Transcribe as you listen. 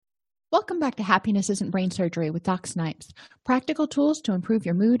Welcome back to Happiness Isn't Brain Surgery with Doc Snipes. Practical tools to improve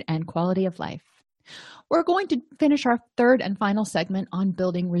your mood and quality of life. We're going to finish our third and final segment on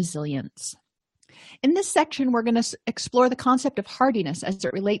building resilience. In this section, we're going to explore the concept of hardiness as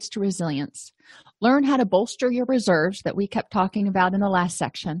it relates to resilience. Learn how to bolster your reserves that we kept talking about in the last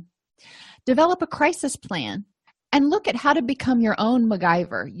section. Develop a crisis plan and look at how to become your own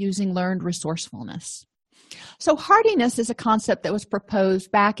MacGyver using learned resourcefulness. So hardiness is a concept that was proposed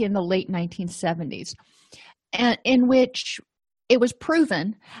back in the late 1970s, and in which it was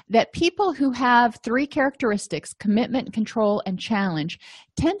proven that people who have three characteristics, commitment, control, and challenge,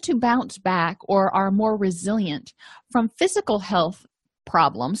 tend to bounce back or are more resilient from physical health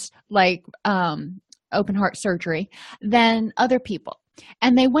problems like open heart surgery than other people.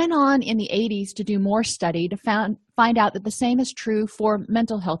 And they went on in the 80s to do more study to find out that the same is true for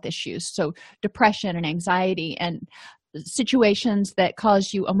mental health issues, so depression and anxiety and situations that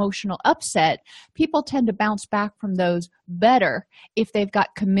cause you emotional upset. People tend to bounce back from those better if they've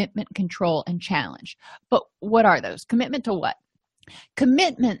got commitment, control, and challenge. But what are those? Commitment to what?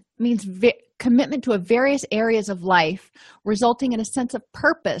 Commitment means commitment to various areas of life, resulting in a sense of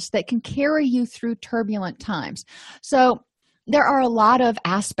purpose that can carry you through turbulent times. So there are a lot of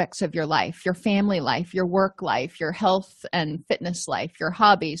aspects of your life, your family life, your work life, your health and fitness life, your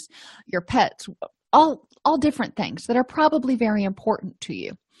hobbies, your pets, all different things that are probably very important to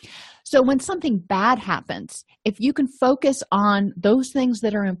you. So when something bad happens, if you can focus on those things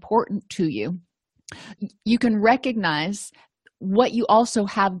that are important to you, you can recognize what you also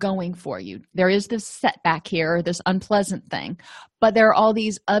have going for you. There is this setback here, this unpleasant thing, but there are all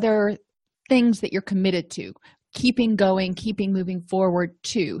these other things that you're committed to. Keeping going, keeping moving forward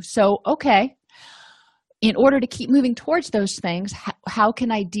too. So, okay, in order to keep moving towards those things, how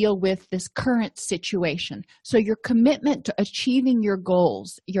can I deal with this current situation? So your commitment to achieving your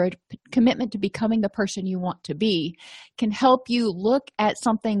goals, your commitment to becoming the person you want to be, can help you look at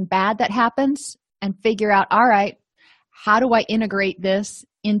something bad that happens and figure out, all right, how do I integrate this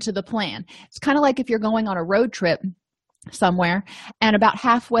into the plan? It's kind of like if you're going on a road trip somewhere and about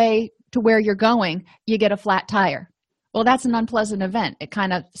halfway to where you're going, you get a flat tire. Well, that's an unpleasant event. It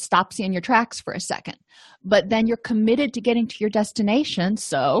kind of stops you in your tracks for a second. But then you're committed to getting to your destination,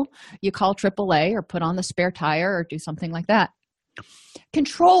 so you call AAA or put on the spare tire or do something like that.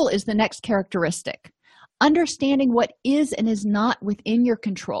 Control is the next characteristic. Understanding what is and is not within your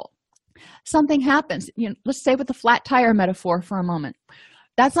control. Something happens. Let's say with the flat tire metaphor for a moment.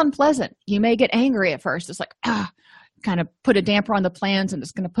 That's unpleasant. You may get angry at first. It's like, kind of put a damper on the plans and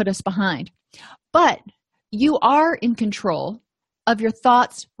it's going to put us behind. But you are in control of your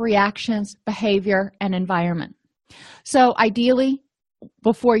thoughts, reactions, behavior, and environment. So ideally,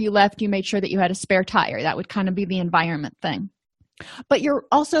 before you left, you made sure that you had a spare tire. That would kind of be the environment thing. But you're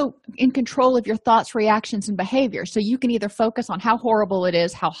also in control of your thoughts, reactions, and behavior. So you can either focus on how horrible it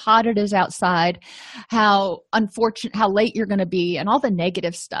is, how hot it is outside, how unfortunate, how late you're going to be, and all the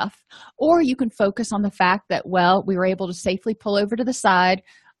negative stuff. Or you can focus on the fact that, well, we were able to safely pull over to the side.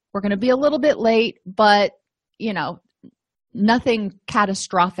 We're going to be a little bit late, but, nothing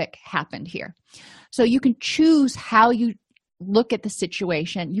catastrophic happened here. So you can choose how you look at the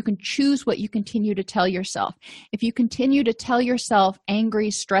situation. You can choose what you continue to tell yourself. If you continue to tell yourself angry,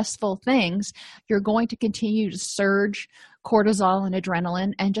 stressful things, you're going to continue to surge cortisol and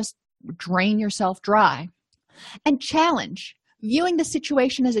adrenaline and just drain yourself dry. And challenge, viewing the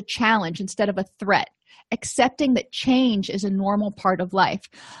situation as a challenge instead of a threat, accepting that change is a normal part of life.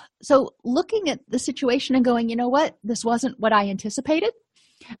 So looking at the situation and going, you know what, this wasn't what I anticipated.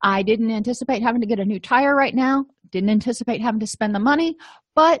 I didn't anticipate having to get a new tire right now. Didn't anticipate having to spend the money.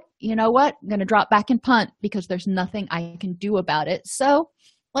 But you know what? I'm going to drop back and punt because there's nothing I can do about it. So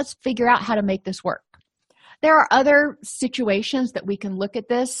let's figure out how to make this work. There are other situations that we can look at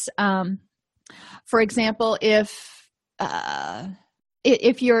this. For example, if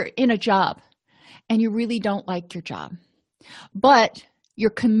you're in a job and you really don't like your job, but you're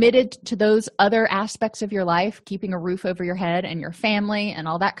committed to those other aspects of your life, keeping a roof over your head and your family and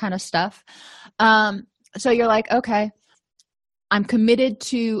all that kind of stuff. So you're like, okay, I'm committed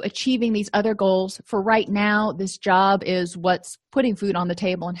to achieving these other goals. For right now, this job is what's putting food on the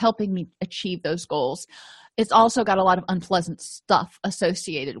table and helping me achieve those goals. It's also got a lot of unpleasant stuff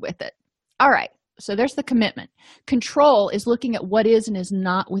associated with it. All right, so there's the commitment. Control is looking at what is and is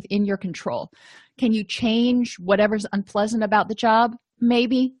not within your control. Can you change whatever's unpleasant about the job?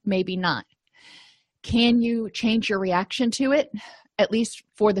 Maybe, maybe not. Can you change your reaction to it, at least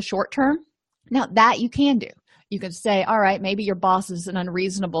for the short term? Now, that you can do. You can say, all right, maybe your boss is an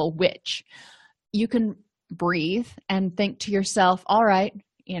unreasonable witch. You can breathe and think to yourself, all right,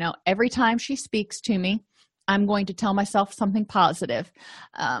 Every time she speaks to me, I'm going to tell myself something positive.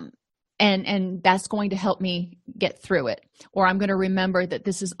 And that's going to help me get through it. Or I'm going to remember that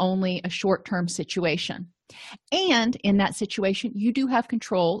this is only a short-term situation. And in that situation, you do have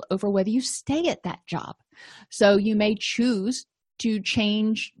control over whether you stay at that job. So you may choose to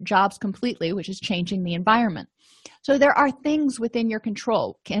change jobs completely, which is changing the environment. So there are things within your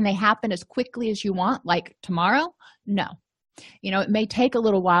control. Can they happen as quickly as you want, like tomorrow? No. It may take a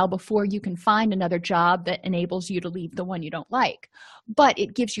little while before you can find another job that enables you to leave the one you don't like, but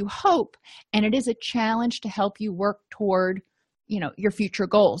it gives you hope, and it is a challenge to help you work toward, your future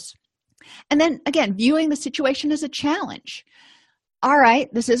goals. And then again, viewing the situation as a challenge. All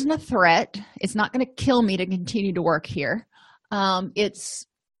right, this isn't a threat. It's not going to kill me to continue to work here. It's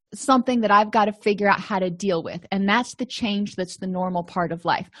something that I've got to figure out how to deal with. And that's the change that's the normal part of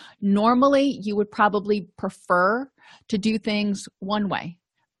life. Normally, you would probably prefer to do things one way.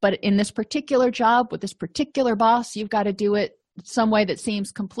 But in this particular job with this particular boss, you've got to do it some way that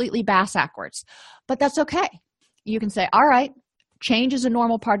seems completely bass-backwards. But that's okay. You can say, all right, change is a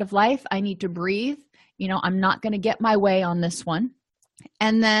normal part of life. I need to breathe. I'm not going to get my way on this one.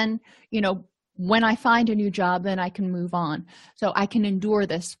 And then, when I find a new job, then I can move on. So I can endure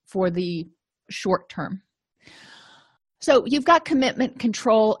this for the short term. So you've got commitment,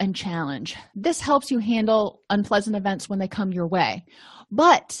 control, and challenge. This helps you handle unpleasant events when they come your way.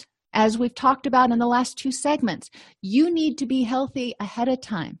 But as we've talked about in the last 2 segments, you need to be healthy ahead of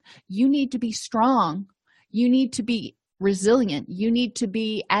time. You need to be strong. You need to be resilient. You need to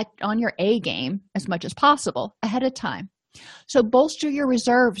be on your A game as much as possible ahead of time. So bolster your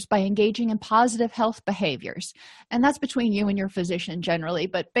reserves by engaging in positive health behaviors. And that's between you and your physician generally,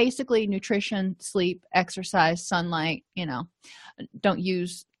 but basically nutrition, sleep, exercise, sunlight, don't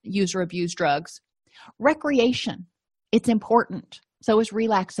use or abuse drugs. Recreation, it's important. So is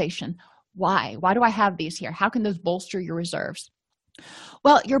relaxation. Why? Why do I have these here? How can those bolster your reserves?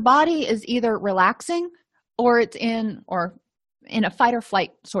 Well, your body is either relaxing or it's in a fight or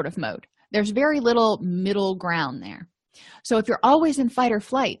flight sort of mode. There's very little middle ground there. So if you're always in fight or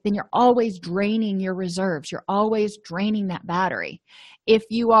flight, then you're always draining your reserves. You're always draining that battery. If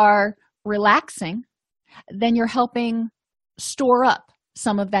you are relaxing, then you're helping store up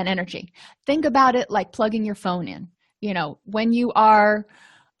some of that energy. Think about it like plugging your phone in. When you are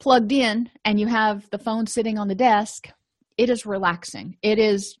plugged in and you have the phone sitting on the desk, it is relaxing. It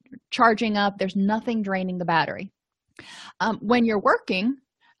is charging up. There's nothing draining the battery. When you're working,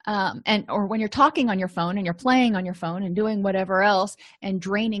 or when you're talking on your phone and you're playing on your phone and doing whatever else and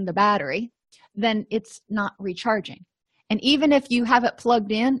draining the battery, then it's not recharging. And even if you have it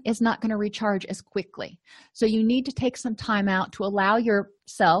plugged in, it's not going to recharge as quickly. So you need to take some time out to allow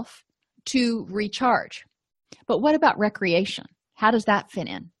yourself to recharge. But what about recreation? How does that fit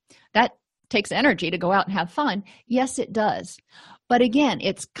in? That takes energy to go out and have fun. Yes, it does. But again,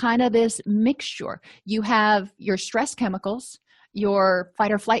 it's kind of this mixture. You have your stress chemicals, your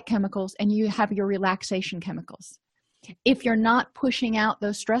fight or flight chemicals, and you have your relaxation chemicals. If you're not pushing out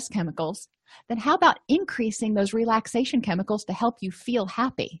those stress chemicals, then how about increasing those relaxation chemicals to help you feel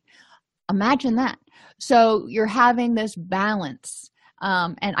happy? Imagine that. So you're having this balance,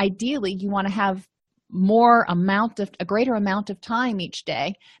 and ideally you want to have a greater amount of time each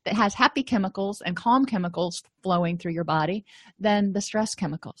day that has happy chemicals and calm chemicals flowing through your body than the stress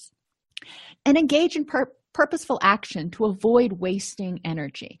chemicals. And engage in purposeful action to avoid wasting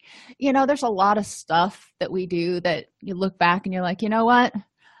energy. There's a lot of stuff that we do that you look back and you're like, what?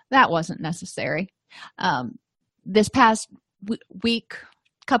 That wasn't necessary. This past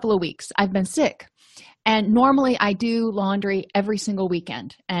couple of weeks, I've been sick. And normally I do laundry every single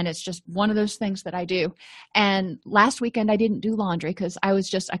weekend. And it's just one of those things that I do. And last weekend I didn't do laundry because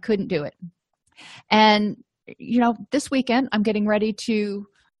I couldn't do it. And, this weekend I'm getting ready to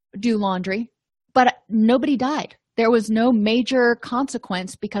do laundry. But nobody died. There was no major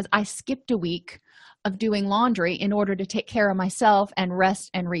consequence because I skipped a week of doing laundry in order to take care of myself and rest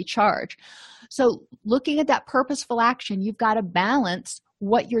and recharge. So looking at that purposeful action, you've got to balance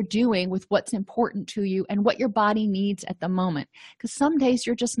what you're doing with what's important to you and what your body needs at the moment. Because some days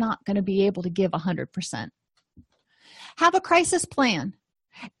you're just not going to be able to give 100%. Have a crisis plan.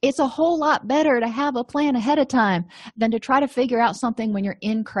 It's a whole lot better to have a plan ahead of time than to try to figure out something when you're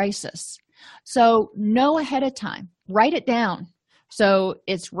in crisis. So know ahead of time, write it down so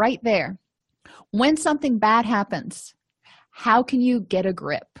it's right there. When something bad happens, how can you get a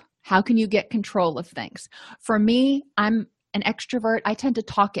grip? How can you get control of things? For me, I'm an extrovert. I tend to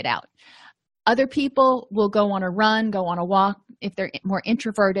talk it out. Other people will go on a run, go on a walk if they're more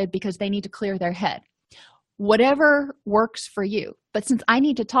introverted because they need to clear their head. whatever works for you. But since I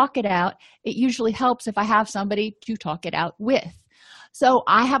need to talk it out, it usually helps if I have somebody to talk it out with. So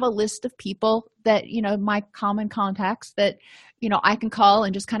I have a list of people that, my common contacts that, I can call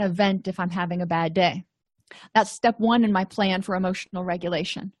and just kind of vent if I'm having a bad day. That's step one in my plan for emotional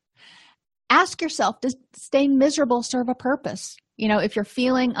regulation. Ask yourself, does staying miserable serve a purpose? If you're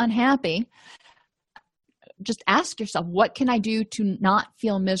feeling unhappy, just ask yourself, what can I do to not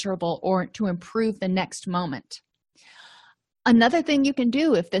feel miserable or to improve the next moment? Another thing you can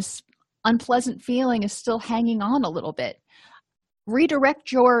do if this unpleasant feeling is still hanging on a little bit,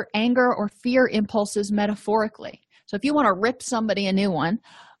 redirect your anger or fear impulses metaphorically. So if you want to rip somebody a new one,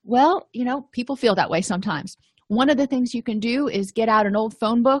 well, people feel that way sometimes. One of the things you can do is get out an old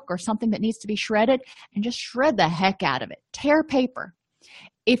phone book or something that needs to be shredded and just shred the heck out of it. Tear paper.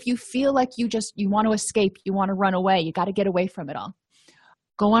 If you feel like you want to escape, you want to run away, you got to get away from it all.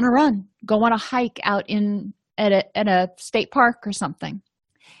 Go on a run. Go on a hike out at a state park or something.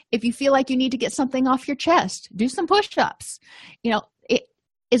 If you feel like you need to get something off your chest, do some push-ups. It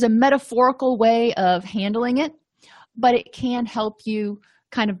is a metaphorical way of handling it, but it can help you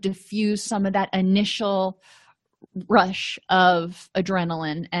kind of diffuse some of that initial rush of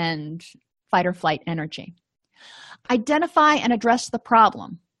adrenaline and fight or flight energy. Identify and address the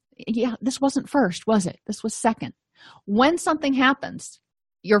problem. Yeah, this wasn't first, was it? This was second. When something happens,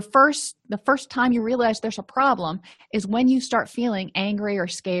 the first time you realize there's a problem is when you start feeling angry or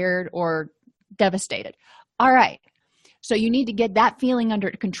scared or devastated. All right. So you need to get that feeling under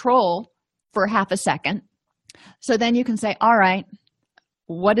control for half a second. So then you can say, all right,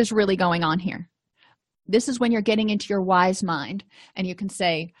 what is really going on here? This is when you're getting into your wise mind, and you can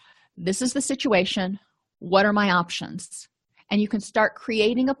say, this is the situation. What are my options? And you can start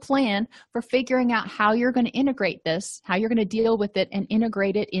creating a plan for figuring out how you're going to integrate this, how you're going to deal with it and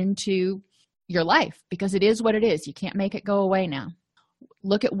integrate it into your life, because it is what it is. You can't make it go away now.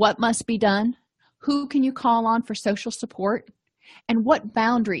 Look at what must be done. Who can you call on for social support? And what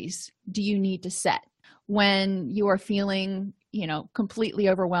boundaries do you need to set when you are feeling, completely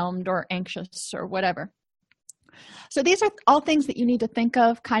overwhelmed or anxious or whatever? So these are all things that you need to think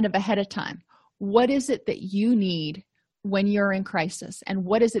of kind of ahead of time. What is it that you need when you're in crisis? And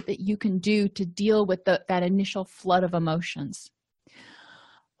what is it that you can do to deal with that initial flood of emotions?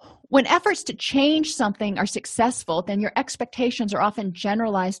 When efforts to change something are successful, then your expectations are often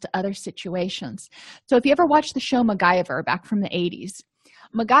generalized to other situations. So if you ever watched the show MacGyver back from the 80s,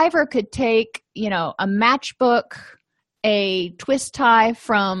 MacGyver could take, a matchbook, a twist tie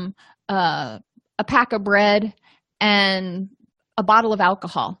from a pack of bread, and a bottle of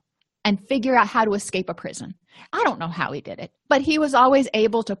alcohol and figure out how to escape a prison. I don't know how he did it, but he was always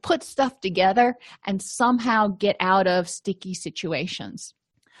able to put stuff together and somehow get out of sticky situations.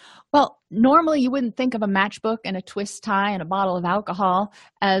 Well, normally you wouldn't think of a matchbook and a twist tie and a bottle of alcohol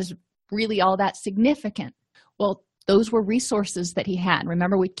as really all that significant. Well, those were resources that he had.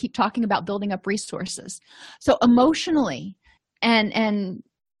 Remember, we keep talking about building up resources. So emotionally and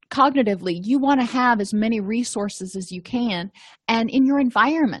cognitively, you want to have as many resources as you can. And in your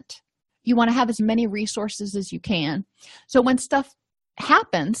environment, you want to have as many resources as you can. So when stuff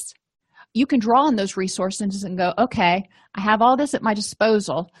happens, you can draw on those resources and go, okay, I have all this at my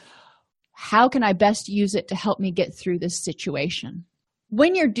disposal. How can I best use it to help me get through this situation?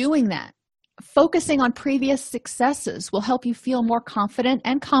 When you're doing that, focusing on previous successes will help you feel more confident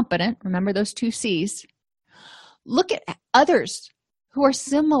and competent. Remember those 2 C's. Look at others who are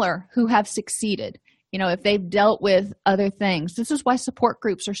similar, who have succeeded, if they've dealt with other things. This is why support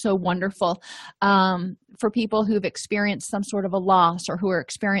groups are so wonderful for people who've experienced some sort of a loss or who are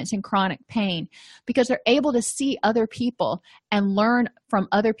experiencing chronic pain, because they're able to see other people and learn from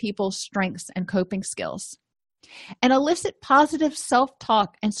other people's strengths and coping skills. And elicit positive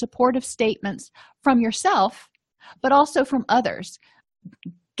self-talk and supportive statements from yourself, but also from others.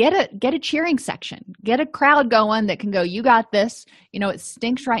 Get a cheering section. Get a crowd going that can go, you got this. It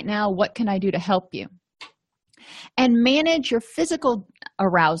stinks right now. What can I do to help you? And manage your physical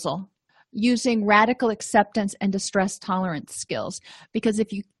arousal using radical acceptance and distress tolerance skills. Because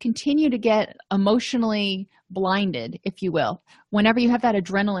if you continue to get emotionally blinded, if you will, whenever you have that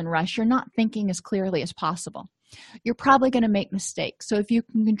adrenaline rush, you're not thinking as clearly as possible. You're probably going to make mistakes. So if you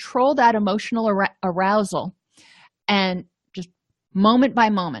can control that emotional arousal and just moment by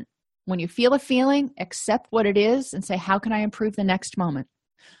moment, when you feel a feeling, accept what it is and say, how can I improve the next moment?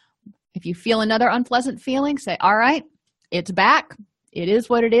 If you feel another unpleasant feeling, say, all right, it's back. It is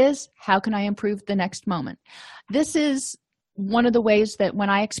what it is. How can I improve the next moment? This is one of the ways that when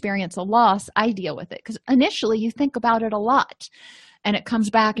I experience a loss, I deal with it. Because initially you think about it a lot and it comes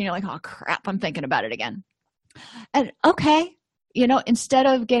back and you're like, oh crap, I'm thinking about it again. And okay, instead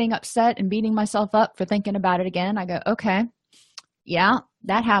of getting upset and beating myself up for thinking about it again, I go, okay, yeah,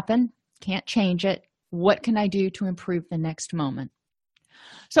 that happened. Can't change it. What can I do to improve the next moment?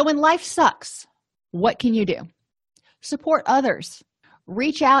 So when life sucks, what can you do? Support others.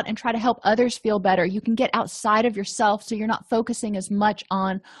 Reach out and try to help others feel better. You can get outside of yourself so you're not focusing as much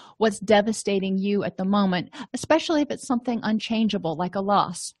on what's devastating you at the moment, especially if it's something unchangeable like a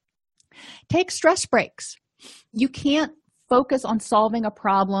loss. Take stress breaks. You can't focus on solving a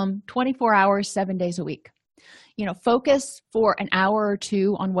problem 24 hours, 7 days a week. Focus for an hour or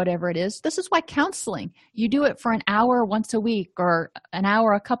two on whatever it is. This is why counseling, you do it for an hour once a week or an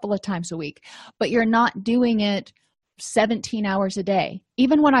hour a couple of times a week, but you're not doing it 17 hours a day.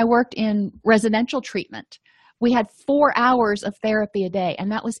 Even when I worked in residential treatment, we had 4 hours of therapy a day,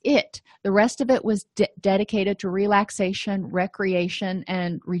 and that was it. The rest of it was dedicated to relaxation, recreation,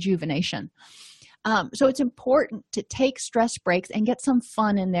 and rejuvenation. So it's important to take stress breaks and get some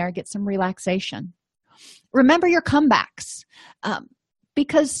fun in there, get some relaxation. Remember your comebacks,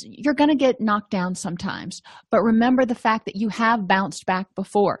 because you're going to get knocked down sometimes, but remember the fact that you have bounced back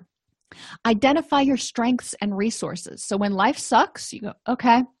before. Identify your strengths and resources. So when life sucks, you go,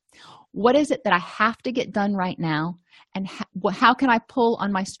 okay, what is it that I have to get done right now? And how can I pull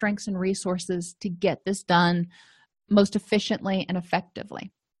on my strengths and resources to get this done most efficiently and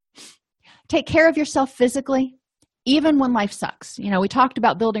effectively? Take care of yourself physically, even when life sucks. We talked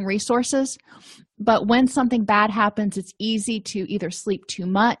about building resources, but when something bad happens, it's easy to either sleep too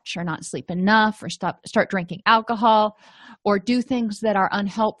much or not sleep enough or start drinking alcohol or do things that are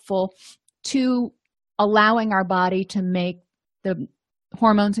unhelpful to allowing our body to make the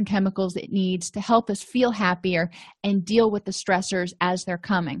hormones and chemicals it needs to help us feel happier and deal with the stressors as they're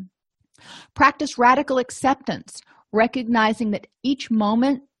coming. Practice radical acceptance, recognizing that each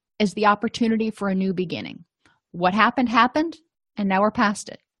moment is the opportunity for a new beginning. What happened, and now we're past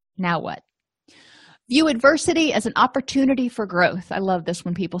it. Now what? View adversity as an opportunity for growth. I love this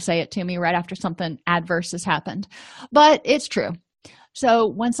when people say it to me right after something adverse has happened, but it's true. So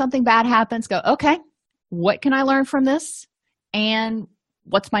when something bad happens, go, okay, what can I learn from this? And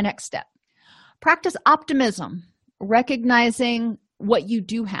what's my next step? Practice optimism, recognizing what you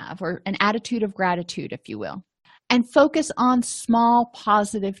do have, or an attitude of gratitude, if you will. And focus on small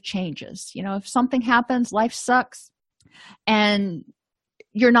positive changes. If something happens, life sucks, and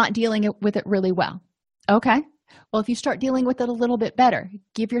you're not dealing with it really well. Okay, well, if you start dealing with it a little bit better,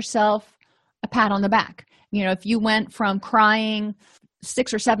 give yourself a pat on the back. If you went from crying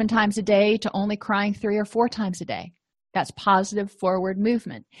 6 or 7 times a day to only crying 3 or 4 times a day, that's positive forward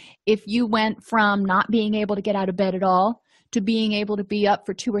movement. If you went from not being able to get out of bed at all to being able to be up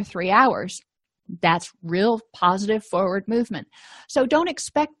for 2 or 3 hours, that's real positive forward movement. So don't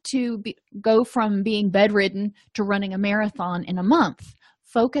expect to go from being bedridden to running a marathon in a month.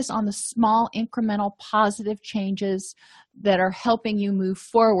 Focus on the small incremental positive changes that are helping you move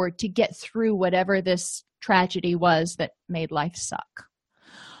forward to get through whatever this tragedy was that made life suck.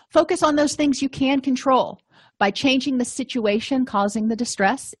 Focus on those things you can control by changing the situation causing the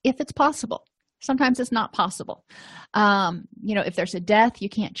distress if it's possible. Sometimes it's not possible. If there's a death, you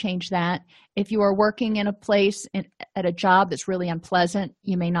can't change that. If you are working in a place at a job that's really unpleasant,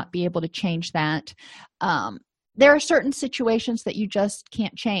 you may not be able to change that. There are certain situations that you just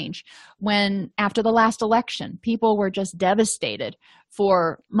can't change. When after the last election, people were just devastated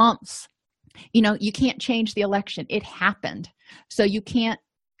for months. You can't change the election. It happened. So you can't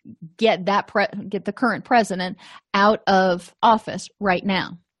get the current president out of office right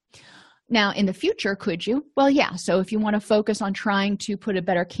now. Now, in the future, could you? Well, yeah. So if you want to focus on trying to put a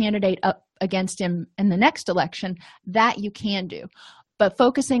better candidate up against him in the next election, that you can do. But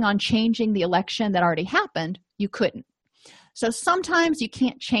focusing on changing the election that already happened, you couldn't. So sometimes you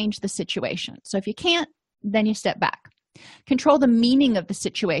can't change the situation. So if you can't, then you step back. Control the meaning of the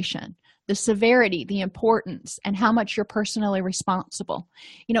situation, the severity, the importance, and how much you're personally responsible.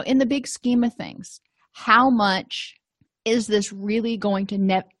 In the big scheme of things, how much is this really going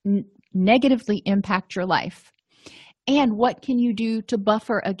to negatively impact your life? And what can you do to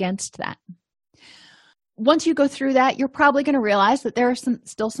buffer against that? Once you go through that, you're probably going to realize that there are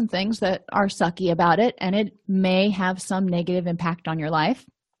still some things that are sucky about it, and it may have some negative impact on your life.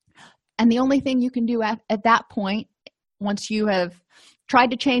 And the only thing you can do at that point, once you have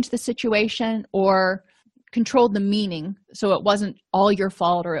tried to change the situation or controlled the meaning so it wasn't all your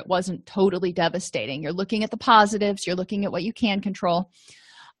fault or it wasn't totally devastating, you're looking at the positives, you're looking at what you can control.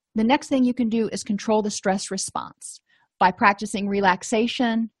 The next thing you can do is control the stress response by practicing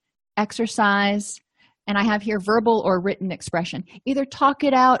relaxation, exercise, and I have here verbal or written expression. Either talk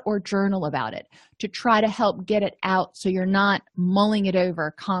it out or journal about it to try to help get it out so you're not mulling it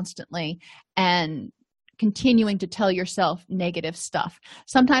over constantly and continuing to tell yourself negative stuff.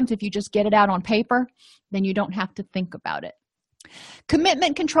 Sometimes if you just get it out on paper, then you don't have to think about it.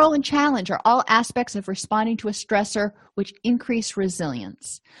 Commitment, control, and challenge are all aspects of responding to a stressor which increase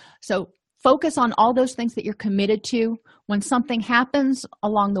resilience. So focus on all those things that you're committed to. When something happens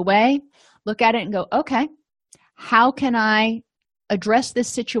along the way, look at it and go, okay, how can I address this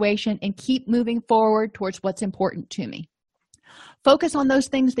situation and keep moving forward towards what's important to me? Focus on those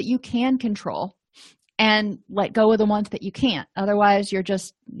things that you can control and let go of the ones that you can't. Otherwise, you're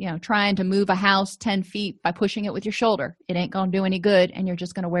just, trying to move a house 10 feet by pushing it with your shoulder. It ain't going to do any good, and you're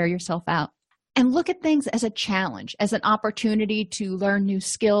just going to wear yourself out. And look at things as a challenge, as an opportunity to learn new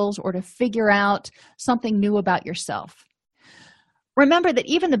skills or to figure out something new about yourself. Remember that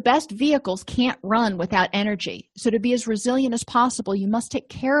even the best vehicles can't run without energy. So to be as resilient as possible, you must take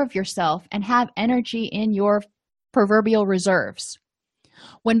care of yourself and have energy in your proverbial reserves.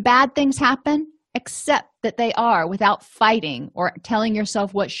 When bad things happen, accept that they are without fighting or telling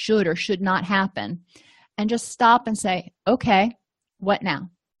yourself what should or should not happen, and just stop and say, okay, what now?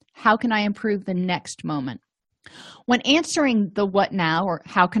 How can I improve the next moment? When answering the what now or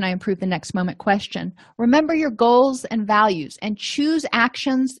how can I improve the next moment question, remember your goals and values and choose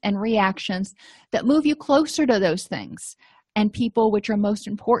actions and reactions that move you closer to those things and people which are most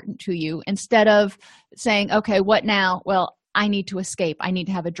important to you, instead of saying, okay, what now? Well, I need to escape. I need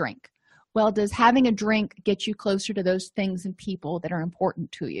to have a drink. Well, does having a drink get you closer to those things and people that are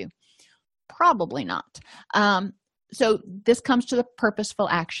important to you? Probably not. So this comes to the purposeful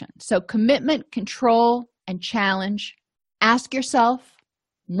action. So commitment, control, and challenge. Ask yourself,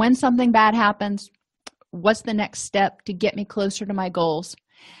 when something bad happens, what's the next step to get me closer to my goals?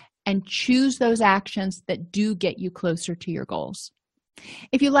 And choose those actions that do get you closer to your goals.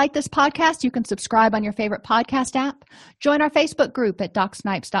 If you like this podcast, you can subscribe on your favorite podcast app, join our Facebook group at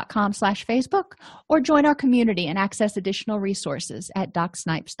DocSnipes.com/Facebook, or join our community and access additional resources at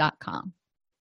DocSnipes.com.